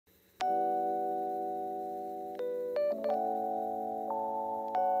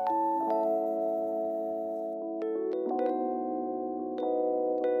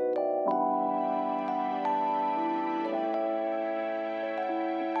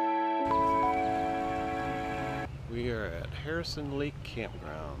We are at Harrison Lake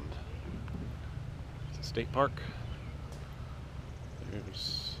Campground. It's a state park.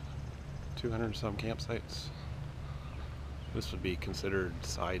 There's 200 and some campsites. This would be considered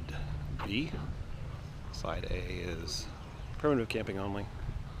side B. Side A is primitive camping only.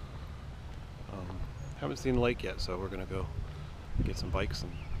 Haven't seen the lake yet, so we're gonna go get some bikes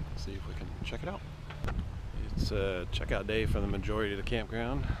and see if we can check it out. It's a checkout day for the majority of the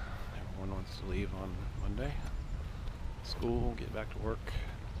campground. Everyone wants to leave on Monday. School, get back to work,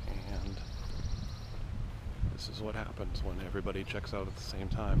 and this is what happens when everybody checks out at the same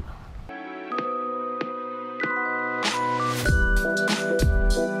time.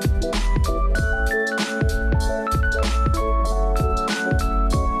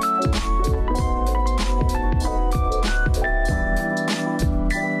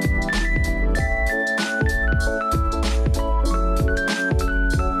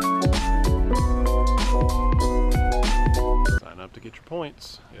 To get your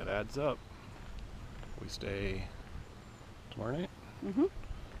points, it adds up. We stay tomorrow night? Mm-hmm.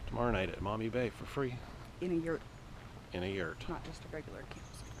 Tomorrow night at Maumee Bay for free. In a yurt. In a yurt. Not just a regular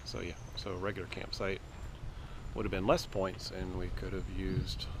campsite. So yeah, so a regular campsite would have been less points and we could have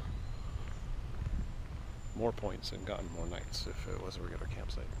used more points and gotten more nights if it was a regular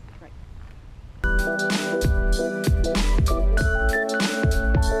campsite. Right.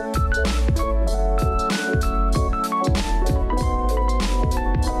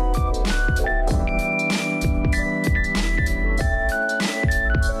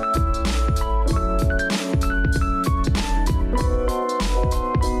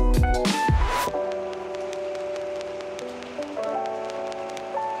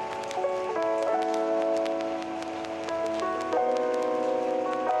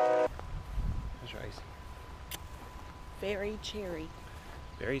 Icy. Very cherry.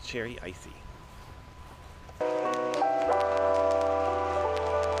 Very cherry icy.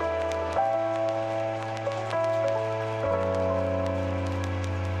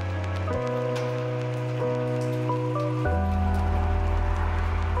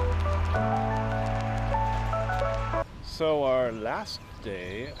 So our last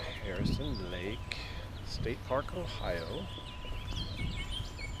day at Harrison Lake State Park, Ohio.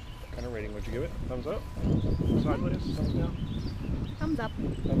 What kind of rating would you give it? Thumbs up? Sideways? Thumbs down? Thumbs up.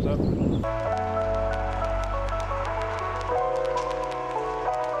 Thumbs up.